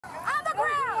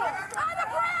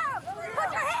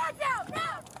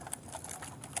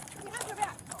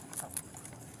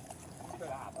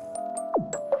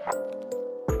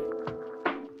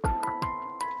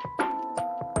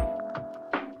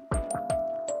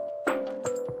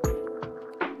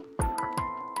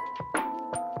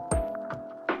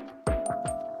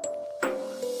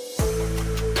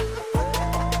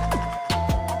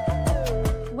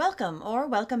Welcome or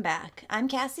welcome back. I'm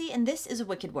Cassie and this is A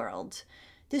Wicked World.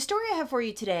 The story I have for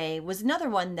you today was another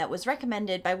one that was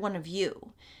recommended by one of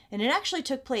you, and it actually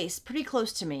took place pretty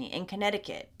close to me in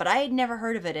Connecticut, but I had never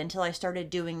heard of it until I started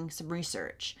doing some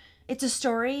research. It's a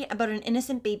story about an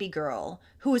innocent baby girl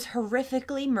who was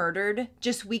horrifically murdered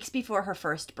just weeks before her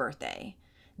first birthday.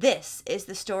 This is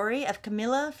the story of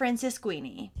Camilla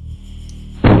Francisquini.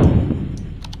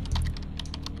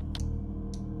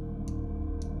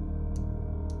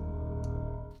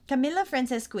 Camilla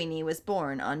Francisquini was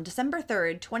born on December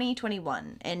 3rd,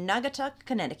 2021 in Naugatuck,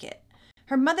 Connecticut.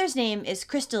 Her mother's name is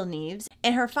Crystal Neves,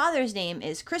 and her father's name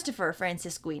is Christopher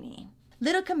Francisquini.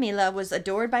 Little Camilla was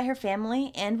adored by her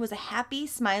family and was a happy,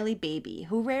 smiley baby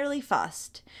who rarely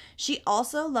fussed. She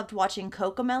also loved watching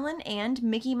Cocomelon and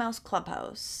Mickey Mouse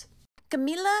Clubhouse.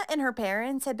 Camilla and her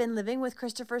parents had been living with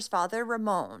Christopher's father,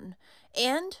 Ramon,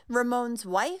 and Ramon's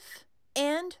wife,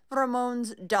 and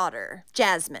Ramon's daughter,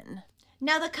 Jasmine.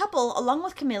 Now, the couple, along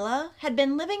with Camilla, had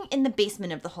been living in the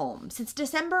basement of the home since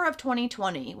December of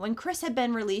 2020 when Chris had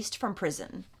been released from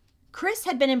prison. Chris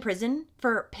had been in prison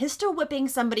for pistol whipping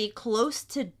somebody close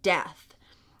to death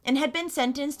and had been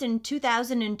sentenced in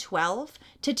 2012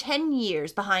 to 10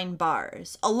 years behind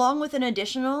bars, along with an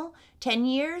additional 10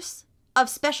 years of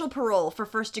special parole for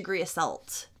first-degree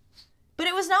assault. But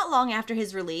it was not long after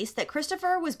his release that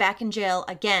Christopher was back in jail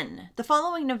again, the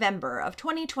following November of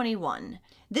 2021.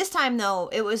 This time, though,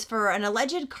 it was for an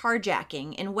alleged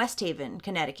carjacking in West Haven,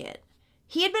 Connecticut.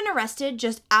 He had been arrested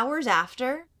just hours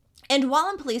after, and while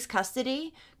in police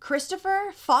custody,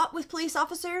 Christopher fought with police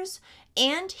officers,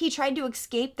 and he tried to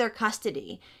escape their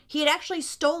custody. He had actually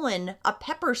stolen a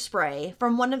pepper spray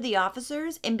from one of the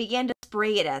officers and began to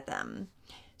spray it at them.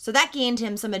 So that gained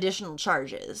him some additional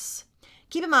charges.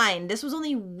 Keep in mind, this was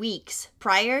only weeks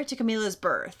prior to Camilla's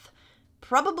birth.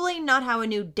 Probably not how a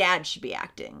new dad should be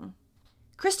acting.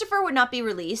 Christopher would not be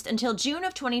released until June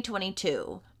of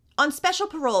 2022, on special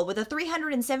parole with a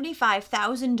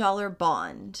 $375,000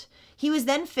 bond. He was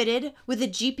then fitted with a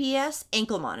GPS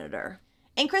ankle monitor.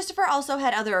 And Christopher also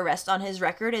had other arrests on his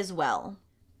record as well.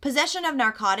 Possession of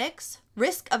narcotics,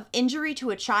 risk of injury to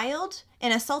a child,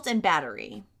 and assault and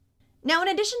battery. Now, in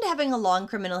addition to having a long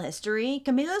criminal history,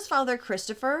 Camilla's father,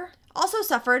 Christopher, also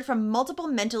suffered from multiple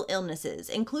mental illnesses,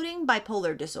 including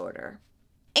bipolar disorder.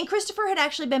 And Christopher had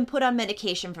actually been put on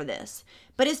medication for this,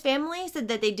 but his family said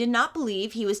that they did not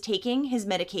believe he was taking his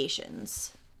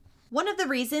medications. One of the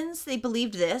reasons they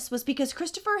believed this was because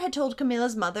Christopher had told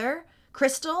Camilla's mother,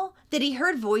 Crystal, that he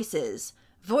heard voices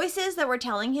that were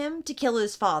telling him to kill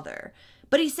his father,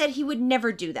 but he said he would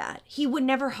never do that. He would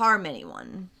never harm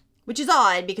anyone. Which is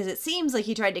odd because it seems like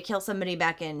he tried to kill somebody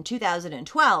back in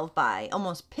 2012 by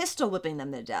almost pistol whipping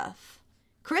them to death.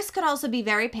 Chris could also be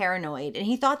very paranoid, and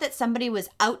he thought that somebody was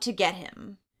out to get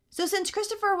him. So since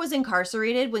Christopher was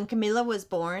incarcerated when Camilla was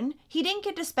born, he didn't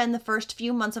get to spend the first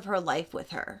few months of her life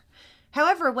with her.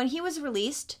 However, when he was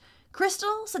released,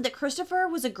 Crystal said that Christopher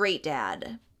was a great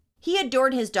dad. He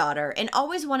adored his daughter and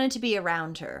always wanted to be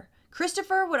around her.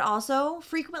 Christopher would also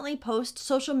frequently post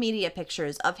social media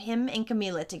pictures of him and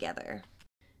Camilla together.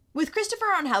 With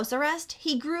Christopher on house arrest,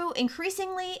 he grew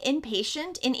increasingly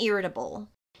impatient and irritable.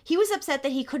 He was upset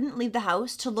that he couldn't leave the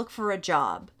house to look for a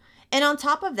job. And on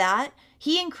top of that,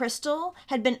 he and Crystal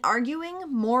had been arguing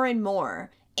more and more,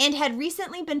 and had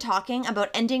recently been talking about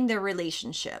ending their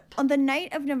relationship. On the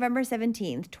night of November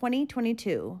 17th,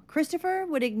 2022, Christopher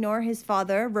would ignore his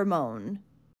father, Ramon.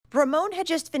 Ramon had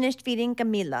just finished feeding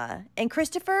Camilla, and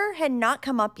Christopher had not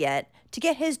come up yet to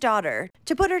get his daughter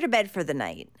to put her to bed for the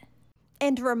night.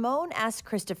 And Ramon asked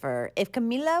Christopher if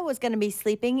Camilla was going to be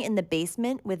sleeping in the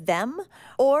basement with them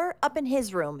or up in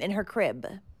his room in her crib.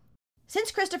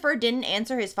 Since Christopher didn't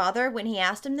answer his father when he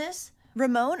asked him this,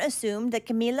 Ramon assumed that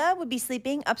Camilla would be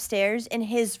sleeping upstairs in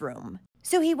his room.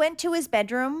 So he went to his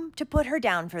bedroom to put her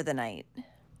down for the night.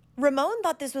 Ramon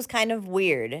thought this was kind of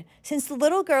weird, since the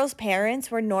little girl's parents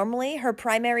were normally her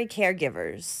primary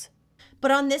caregivers.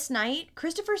 But on this night,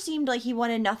 Christopher seemed like he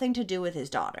wanted nothing to do with his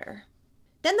daughter.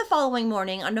 Then the following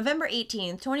morning, on November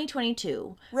 18th,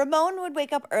 2022, Ramon would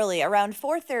wake up early around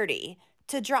 4:30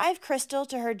 to drive Crystal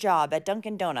to her job at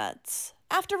Dunkin' Donuts.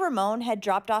 After Ramon had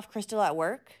dropped off Crystal at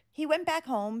work, he went back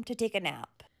home to take a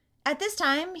nap. At this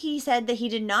time, he said that he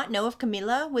did not know if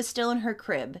Camilla was still in her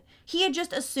crib. He had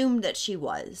just assumed that she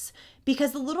was,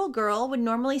 because the little girl would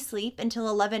normally sleep until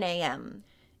 11 a.m.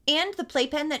 And the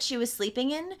playpen that she was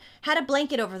sleeping in had a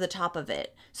blanket over the top of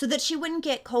it, so that she wouldn't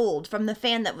get cold from the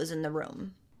fan that was in the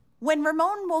room. When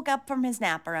Ramon woke up from his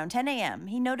nap around 10 a.m.,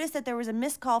 he noticed that there was a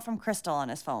missed call from Crystal on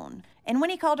his phone. And when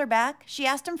he called her back, she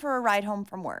asked him for a ride home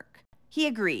from work. He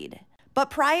agreed. But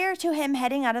prior to him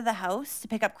heading out of the house to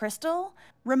pick up Crystal,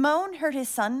 Ramon heard his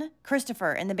son,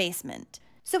 Christopher, in the basement.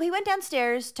 So he went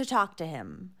downstairs to talk to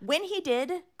him. When he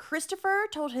did, Christopher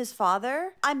told his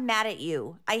father, "I'm mad at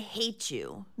you. I hate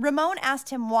you." Ramon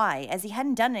asked him why, as he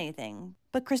hadn't done anything.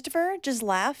 But Christopher just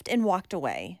laughed and walked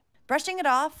away. Brushing it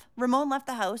off, Ramon left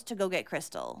the house to go get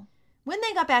Crystal. When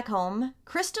they got back home,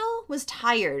 Crystal was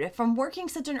tired from working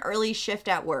such an early shift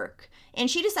at work, and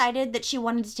she decided that she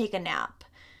wanted to take a nap.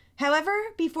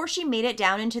 However, before she made it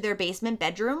down into their basement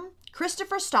bedroom,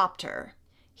 Christopher stopped her.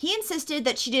 He insisted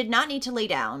that she did not need to lay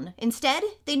down. Instead,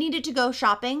 they needed to go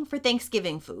shopping for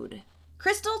Thanksgiving food.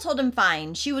 Crystal told him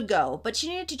fine, she would go, but she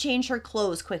needed to change her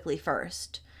clothes quickly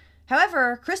first.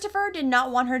 However, Christopher did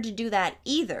not want her to do that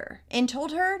either, and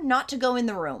told her not to go in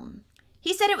the room.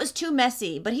 He said it was too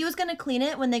messy, but he was going to clean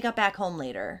it when they got back home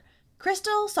later.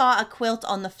 Crystal saw a quilt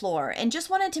on the floor and just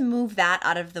wanted to move that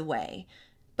out of the way.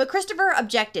 But Christopher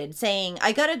objected, saying,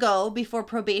 "I gotta go before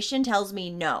probation tells me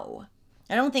no."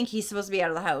 I don't think he's supposed to be out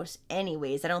of the house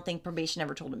anyways. I don't think probation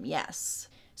ever told him yes.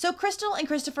 So Crystal and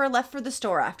Christopher left for the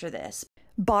store after this,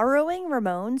 borrowing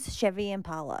Ramon's Chevy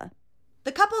Impala.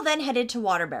 The couple then headed to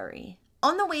Waterbury.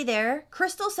 On the way there,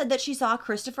 Crystal said that she saw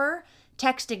Christopher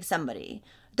texting somebody,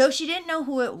 though she didn't know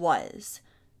who it was.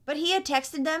 But he had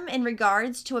texted them in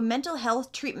regards to a mental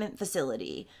health treatment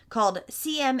facility called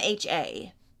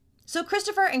CMHA. So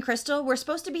Christopher and Crystal were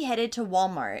supposed to be headed to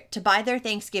Walmart to buy their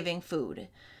Thanksgiving food.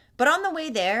 But on the way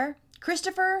there,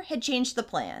 Christopher had changed the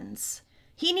plans.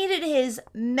 He needed his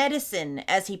medicine,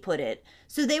 as he put it,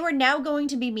 so they were now going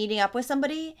to be meeting up with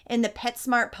somebody in the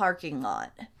PetSmart parking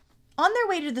lot. On their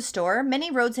way to the store, many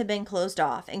roads had been closed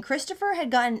off, and Christopher had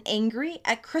gotten angry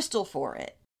at Crystal for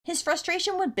it. His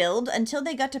frustration would build until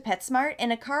they got to PetSmart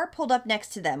and a car pulled up next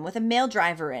to them with a male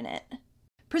driver in it,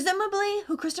 presumably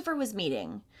who Christopher was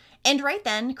meeting. And right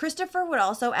then, Christopher would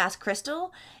also ask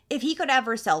Crystal if he could have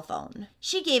her cell phone.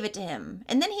 She gave it to him,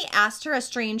 and then he asked her a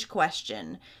strange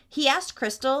question. He asked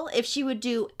Crystal if she would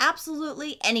do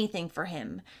absolutely anything for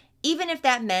him, even if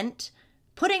that meant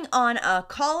putting on a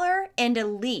collar and a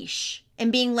leash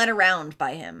and being led around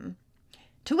by him.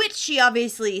 To which she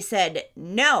obviously said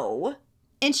no,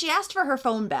 and she asked for her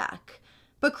phone back,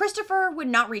 but Christopher would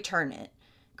not return it.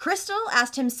 Crystal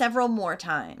asked him several more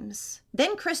times.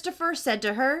 Then Christopher said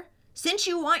to her, "Since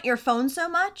you want your phone so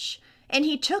much," and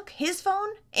he took his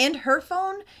phone and her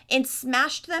phone and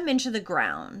smashed them into the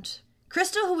ground.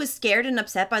 Crystal, who was scared and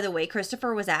upset by the way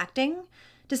Christopher was acting,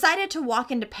 decided to walk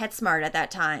into PetSmart at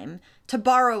that time to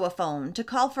borrow a phone to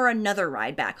call for another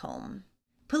ride back home.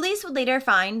 Police would later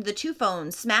find the two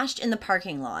phones smashed in the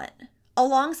parking lot,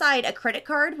 alongside a credit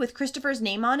card with Christopher's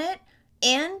name on it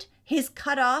and his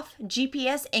cut-off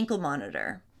GPS ankle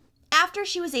monitor. After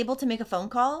she was able to make a phone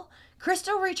call,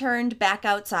 Crystal returned back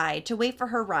outside to wait for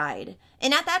her ride,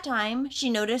 and at that time, she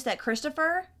noticed that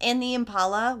Christopher and the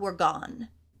Impala were gone.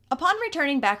 Upon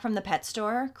returning back from the pet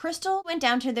store, Crystal went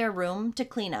down to their room to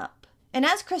clean up. And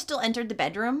as Crystal entered the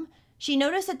bedroom, she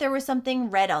noticed that there was something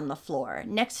red on the floor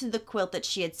next to the quilt that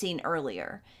she had seen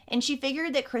earlier, and she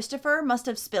figured that Christopher must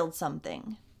have spilled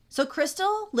something. So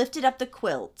Crystal lifted up the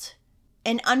quilt,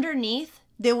 and underneath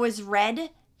there was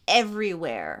red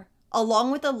everywhere,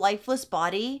 along with the lifeless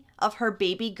body of her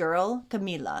baby girl,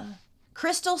 Camilla.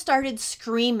 Crystal started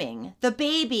screaming, "The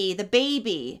baby, the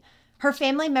baby!" Her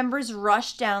family members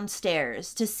rushed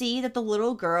downstairs to see that the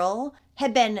little girl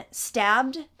had been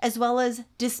stabbed as well as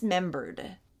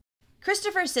dismembered.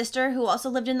 Christopher's sister, who also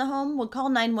lived in the home, would call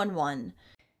 911.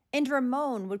 And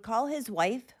Ramon would call his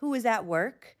wife, who was at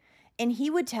work, and he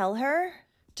would tell her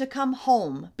to come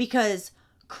home because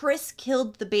Chris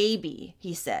killed the baby,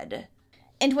 he said.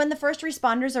 And when the first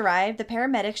responders arrived, the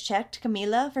paramedics checked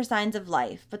Camilla for signs of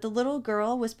life, but the little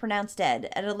girl was pronounced dead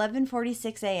at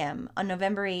 11:46 a.m. on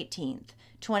November 18th,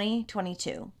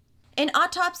 2022. An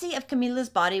autopsy of Camilla's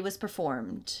body was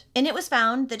performed, and it was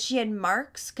found that she had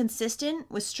marks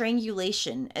consistent with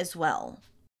strangulation as well.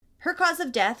 Her cause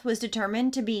of death was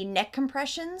determined to be neck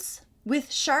compressions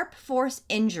with sharp force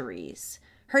injuries.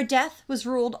 Her death was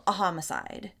ruled a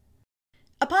homicide.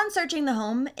 Upon searching the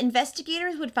home,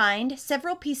 investigators would find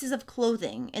several pieces of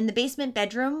clothing in the basement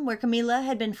bedroom where Camilla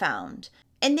had been found,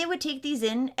 and they would take these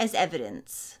in as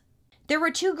evidence. There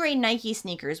were 2 gray Nike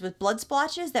sneakers with blood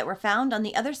splotches that were found on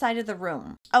the other side of the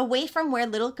room, away from where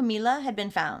little Camilla had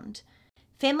been found.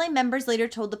 Family members later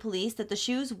told the police that the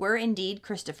shoes were indeed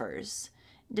Christopher's.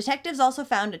 Detectives also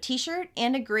found a t-shirt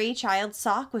and a gray child's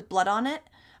sock with blood on it,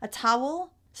 a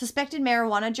towel, suspected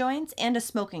marijuana joints, and a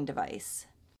smoking device.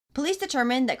 Police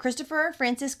determined that Camilla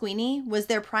Francisquini was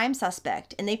their prime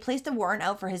suspect, and they placed a warrant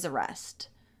out for his arrest.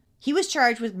 He was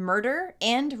charged with murder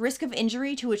and risk of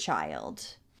injury to a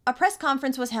child. A press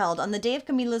conference was held on the day of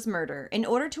Camilla's murder in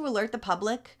order to alert the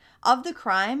public of the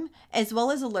crime, as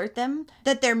well as alert them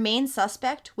that their main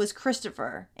suspect was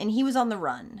Christopher, and he was on the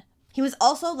run. He was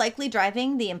also likely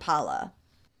driving the Impala.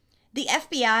 The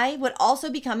FBI would also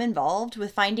become involved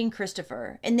with finding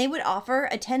Christopher, and they would offer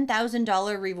a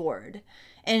 $10,000 reward.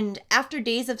 And after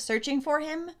days of searching for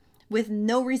him, with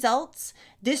no results,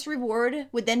 this reward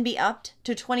would then be upped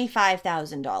to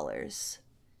 $25,000.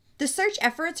 The search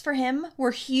efforts for him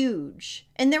were huge,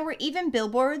 and there were even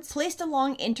billboards placed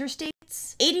along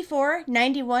interstates 84,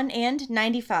 91, and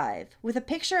 95 with a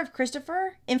picture of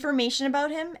Christopher, information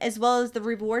about him, as well as the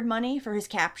reward money for his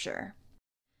capture.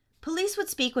 Police would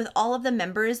speak with all of the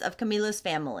members of Camilla's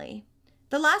family.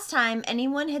 The last time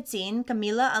anyone had seen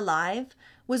Camilla alive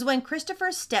was when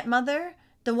Christopher's stepmother,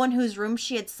 the one whose room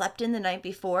she had slept in the night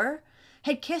before,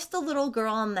 had kissed the little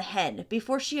girl on the head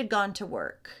before she had gone to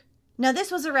work. Now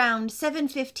this was around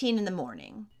 7:15 in the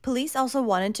morning. Police also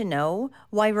wanted to know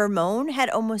why Ramon had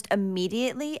almost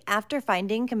immediately after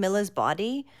finding Camilla's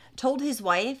body told his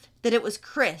wife that it was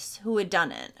Chris who had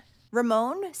done it.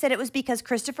 Ramon said it was because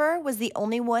Christopher was the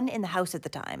only one in the house at the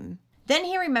time. Then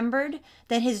he remembered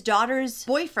that his daughter's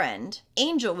boyfriend,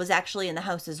 Angel, was actually in the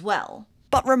house as well.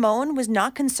 But Ramon was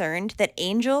not concerned that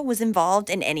Angel was involved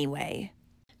in any way,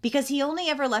 because he only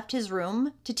ever left his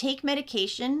room to take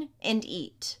medication and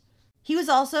eat. He was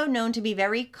also known to be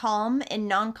very calm and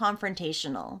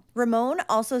non-confrontational. Ramon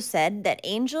also said that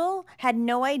Angel had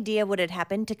no idea what had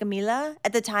happened to Camilla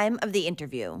at the time of the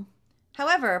interview.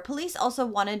 However, police also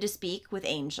wanted to speak with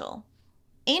Angel.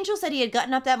 Angel said he had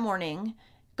gotten up that morning,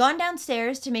 gone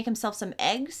downstairs to make himself some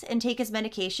eggs and take his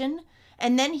medication,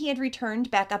 and then he had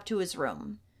returned back up to his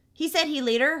room. He said he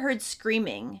later heard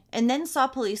screaming and then saw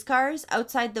police cars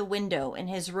outside the window in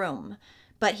his room,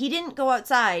 but he didn't go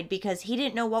outside because he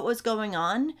didn't know what was going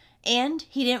on and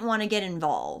he didn't want to get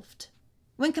involved.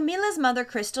 When Camilla's mother,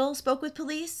 Crystal, spoke with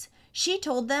police, she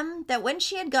told them that when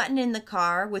she had gotten in the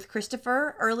car with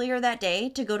Christopher earlier that day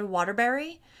to go to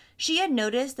Waterbury, she had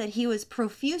noticed that he was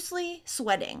profusely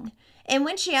sweating, and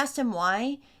when she asked him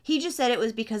why, he just said it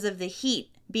was because of the heat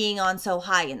being on so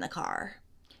high in the car.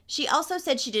 She also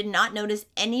said she did not notice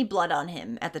any blood on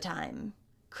him at the time.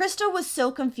 Crystal was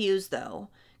so confused though.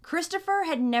 Christopher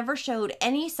had never showed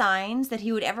any signs that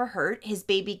he would ever hurt his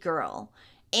baby girl,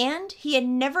 and he had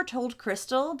never told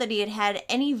Crystal that he had had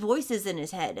any voices in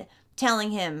his head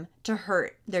telling him to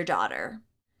hurt their daughter.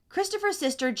 Christopher's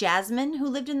sister, Jasmine, who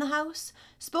lived in the house,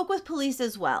 spoke with police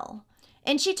as well,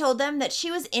 and she told them that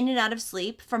she was in and out of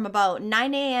sleep from about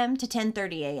 9 a.m. to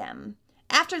 10:30 a.m.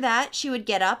 After that, she would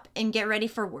get up and get ready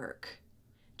for work.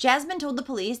 Jasmine told the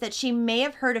police that she may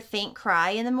have heard a faint cry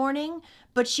in the morning,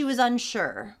 but she was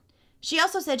unsure. She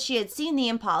also said she had seen the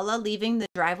Impala leaving the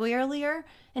driveway earlier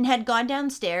and had gone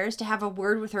downstairs to have a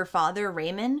word with her father,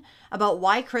 Raymond, about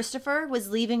why Christopher was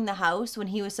leaving the house when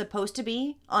he was supposed to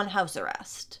be on house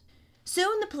arrest.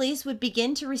 Soon the police would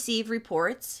begin to receive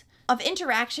reports of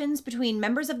interactions between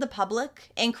members of the public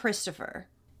and Christopher.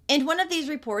 And one of these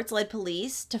reports led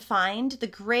police to find the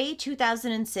gray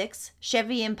 2006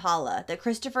 Chevy Impala that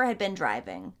Christopher had been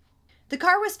driving. The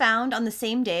car was found on the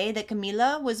same day that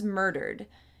Camilla was murdered.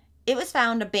 It was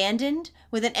found abandoned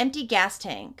with an empty gas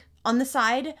tank on the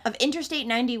side of Interstate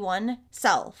 91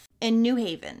 South in New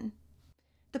Haven.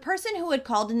 The person who had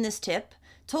called in this tip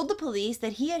told the police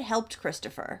that he had helped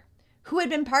Christopher, who had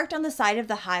been parked on the side of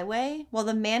the highway while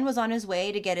the man was on his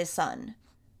way to get his son.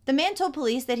 The man told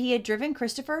police that he had driven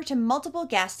Christopher to multiple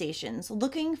gas stations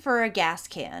looking for a gas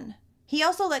can. He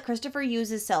also let Christopher use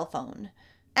his cell phone.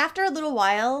 After a little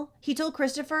while, he told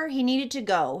Christopher he needed to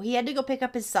go. He had to go pick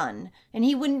up his son, and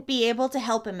he wouldn't be able to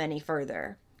help him any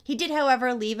further. He did,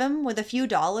 however, leave him with a few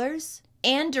dollars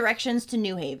and directions to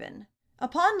New Haven.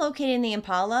 Upon locating the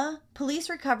Impala, police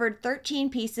recovered 13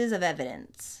 pieces of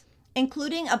evidence,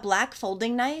 including a black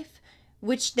folding knife,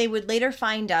 which they would later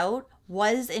find out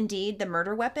was indeed the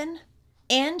murder weapon,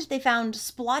 and they found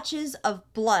splotches of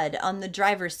blood on the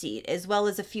driver's seat as well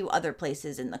as a few other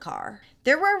places in the car.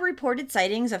 There were reported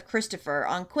sightings of Christopher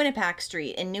on Quinnipiac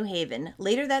Street in New Haven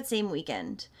later that same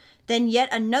weekend. Then yet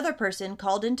another person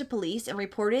called into police and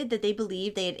reported that they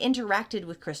believed they had interacted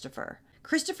with Christopher.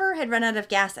 Christopher had run out of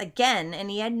gas again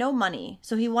and he had no money,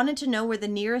 so he wanted to know where the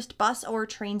nearest bus or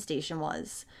train station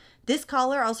was. This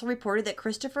caller also reported that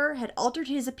Christopher had altered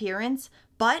his appearance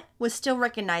but was still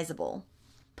recognizable.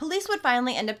 Police would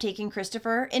finally end up taking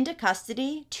Christopher into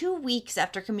custody 2 weeks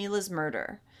after Camilla's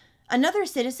murder. Another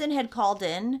citizen had called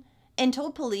in and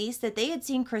told police that they had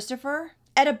seen Christopher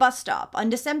At a bus stop on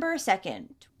December 2nd,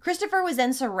 Christopher was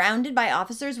then surrounded by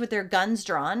officers with their guns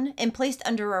drawn and placed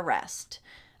under arrest.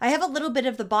 I have a little bit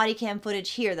of the body cam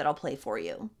footage here that I'll play for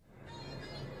you.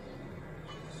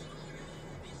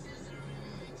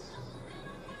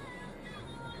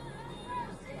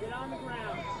 Get on the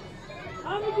ground!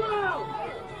 On the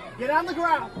ground! Get on the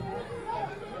ground!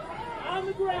 On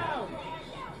the ground!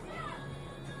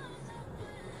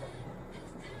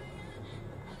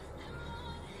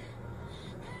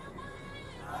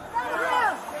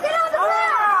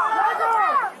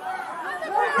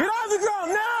 Get on the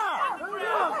ground now!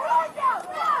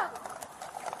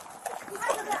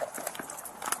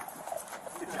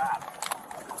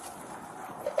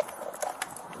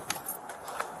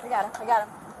 I got him.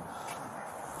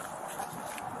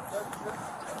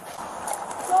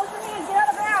 Close your hands, get on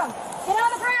the ground! Get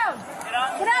on the ground! Get on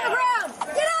the ground!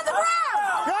 Get on the ground! Get on the ground!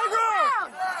 On the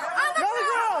ground! On the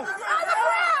ground! Get on the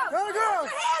ground! Put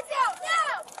your hands out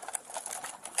now!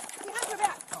 Behind your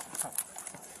back.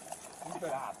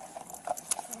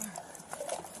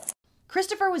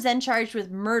 Christopher was then charged with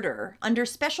murder under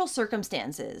special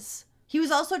circumstances. He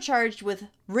was also charged with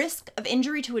risk of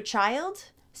injury to a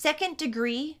child,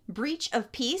 second-degree breach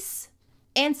of peace,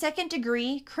 and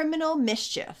second-degree criminal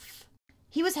mischief.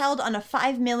 He was held on a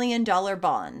 $5 million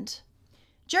bond.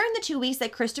 During the 2 weeks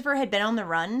that Christopher had been on the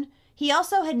run, he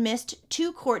also had missed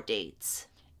 2 court dates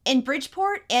in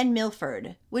Bridgeport and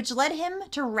Milford, which led him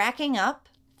to racking up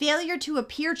failure to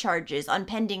appear charges on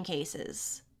pending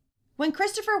cases. When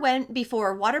Christopher went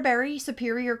before Waterbury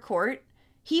Superior Court,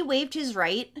 he waived his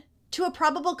right to a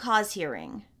probable cause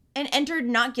hearing and entered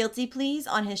not guilty pleas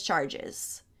on his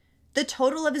charges. The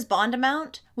total of his bond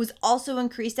amount was also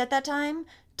increased at that time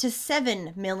to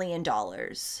 $7 million.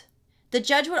 The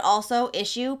judge would also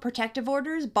issue protective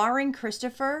orders barring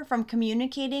Christopher from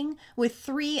communicating with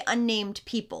 3 unnamed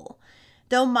people,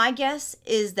 though my guess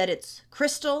is that it's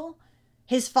Crystal,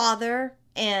 his father,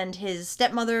 and his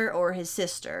stepmother or his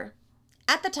sister.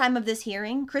 At the time of this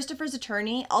hearing, Christopher's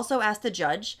attorney also asked the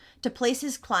judge to place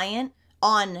his client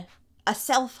on a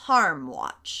self-harm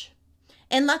watch.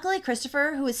 And luckily,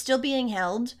 Christopher, who is still being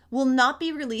held, will not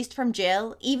be released from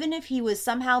jail even if he was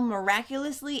somehow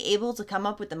miraculously able to come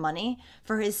up with the money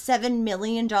for his $7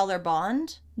 million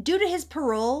bond. Due to his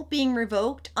parole being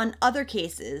revoked on other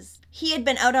cases he had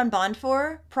been out on bond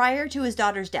for prior to his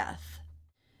daughter's death.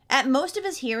 At most of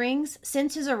his hearings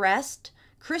since his arrest,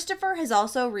 Christopher has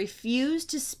also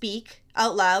refused to speak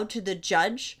out loud to the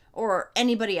judge or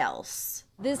anybody else.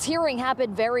 This hearing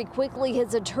happened very quickly.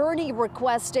 His attorney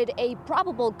requested a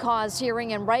probable cause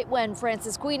hearing, and right when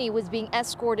Francisquini was being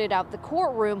escorted out the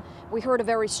courtroom, we heard a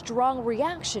very strong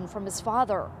reaction from his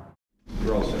father.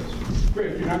 You're all set.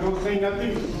 Craig, you're not gonna say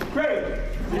nothing? Craig,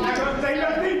 you're not gonna say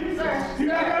nothing?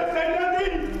 You're not gonna say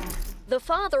nothing? The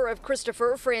father of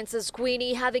Christopher,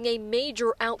 Francisquini, having a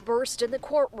major outburst in the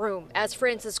courtroom as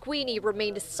Francisquini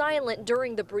remained silent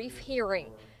during the brief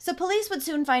hearing. So police would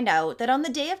soon find out that on the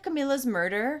day of Camilla's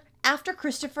murder, after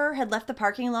Christopher had left the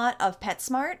parking lot of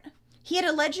PetSmart, he had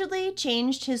allegedly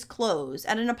changed his clothes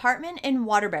at an apartment in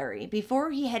Waterbury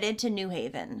before he headed to New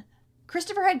Haven.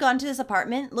 Christopher had gone to this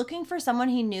apartment looking for someone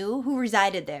he knew who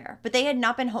resided there, but they had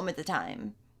not been home at the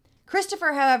time.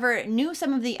 Christopher, however, knew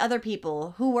some of the other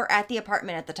people who were at the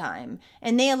apartment at the time,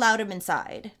 and they allowed him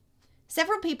inside.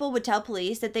 Several people would tell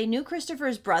police that they knew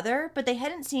Christopher's brother, but they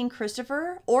hadn't seen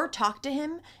Christopher or talked to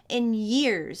him in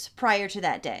years prior to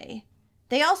that day.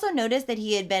 They also noticed that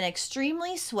he had been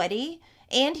extremely sweaty,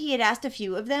 and he had asked a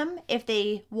few of them if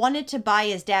they wanted to buy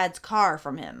his dad's car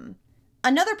from him.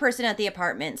 Another person at the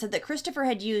apartment said that Christopher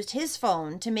had used his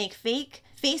phone to make fake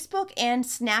Facebook and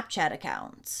Snapchat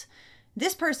accounts.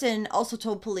 This person also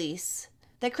told police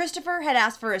that Christopher had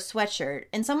asked for a sweatshirt,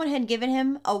 and someone had given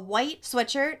him a white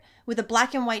sweatshirt with a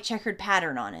black and white checkered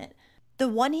pattern on it, the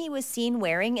one he was seen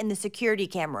wearing in the security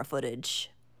camera footage.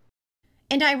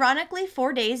 And ironically,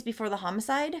 4 days before the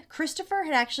homicide, Christopher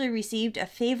had actually received a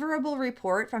favorable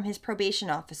report from his probation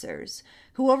officers,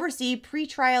 who oversee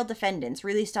pretrial defendants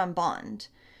released on bond.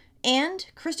 And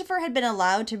Christopher had been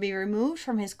allowed to be removed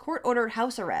from his court-ordered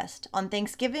house arrest on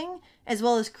Thanksgiving as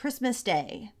well as Christmas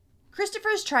Day.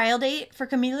 Christopher's trial date for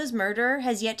Camilla's murder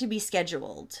has yet to be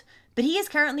scheduled, but he is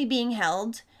currently being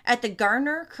held at the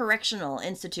Garner Correctional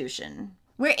Institution,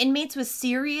 where inmates with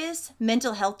serious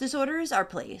mental health disorders are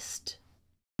placed.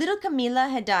 Little Camilla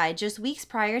had died just weeks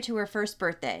prior to her first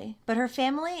birthday, but her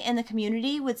family and the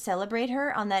community would celebrate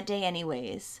her on that day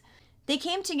anyways. They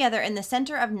came together in the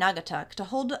center of Naugatuck to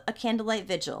hold a candlelight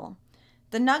vigil.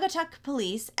 The Naugatuck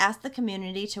police asked the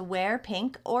community to wear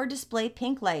pink or display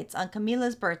pink lights on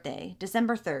Camilla's birthday,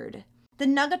 December 3rd. The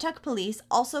Naugatuck police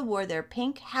also wore their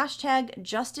pink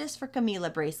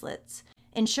 #JusticeForCamilla bracelets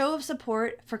in show of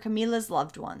support for Camilla's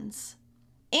loved ones.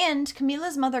 And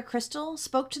Camilla's mother, Crystal,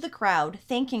 spoke to the crowd,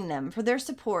 thanking them for their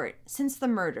support since the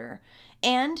murder,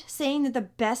 and saying that the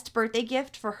best birthday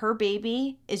gift for her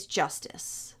baby is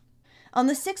justice. On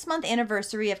the 6-month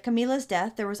anniversary of Camilla's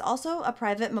death, there was also a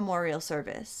private memorial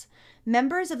service.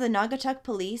 Members of the Naugatuck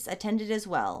police attended as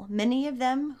well, many of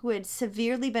them who had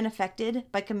severely been affected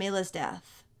by Camilla's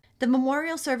death. The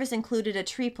memorial service included a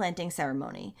tree planting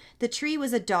ceremony. The tree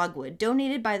was a dogwood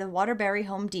donated by the Waterbury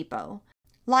Home Depot.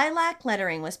 Lilac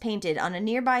lettering was painted on a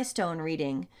nearby stone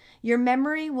reading, "Your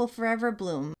memory will forever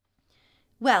bloom."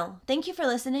 Well, thank you for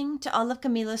listening to all of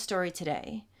Camilla's story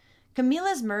today.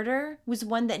 Camilla's murder was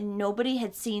one that nobody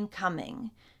had seen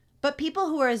coming, but people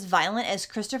who are as violent as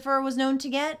Christopher was known to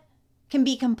get can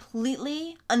be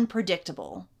completely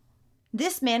unpredictable.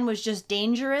 This man was just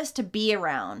dangerous to be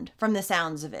around, from the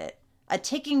sounds of it. A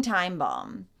ticking time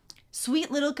bomb.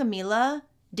 Sweet little Camilla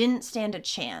didn't stand a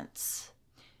chance.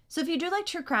 So if you do like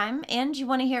true crime and you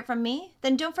want to hear it from me,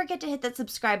 then don't forget to hit that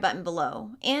subscribe button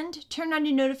below and turn on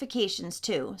your notifications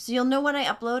too, so you'll know when I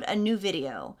upload a new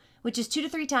video, which is 2 to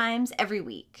 3 times every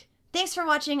week. Thanks for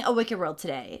watching A Wicked World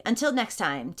today. Until next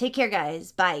time, take care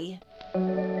guys, bye.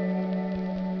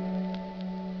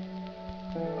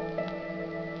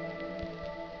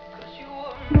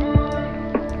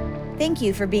 Thank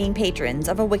you for being patrons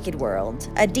of A Wicked World.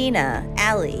 Adina,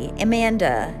 Allie,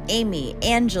 Amanda, Amy,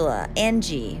 Angela,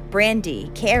 Angie, Brandy,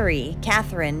 Carrie,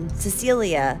 Catherine,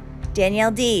 Cecilia,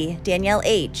 Danielle D, Danielle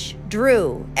H,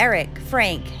 Drew, Eric,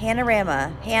 Frank,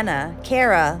 Hanarama, Hannah,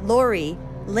 Kara, Lori,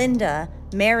 Linda,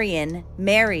 Marion,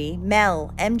 Mary,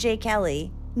 Mel, MJ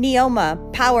Kelly,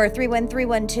 Neoma, Power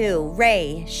 31312,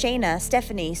 Ray, Shayna,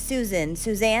 Stephanie, Susan,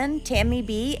 Suzanne, Tammy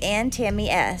B, and Tammy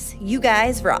S. You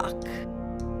guys rock.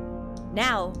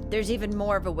 Now, there's even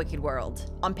more of A Wicked World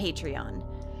on Patreon.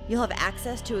 You'll have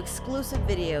access to exclusive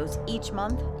videos each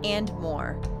month and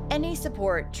more. Any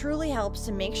support truly helps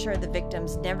to make sure the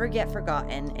victims never get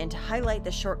forgotten and to highlight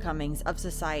the shortcomings of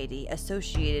society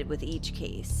associated with each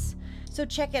case. So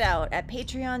check it out at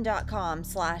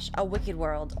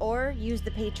patreon.com/awickedworld or use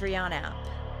the Patreon app.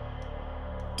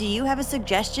 Do you have a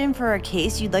suggestion for a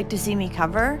case you'd like to see me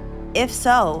cover? If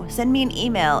so, send me an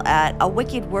email at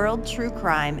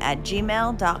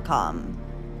awickedworldtruecrime@gmail.com.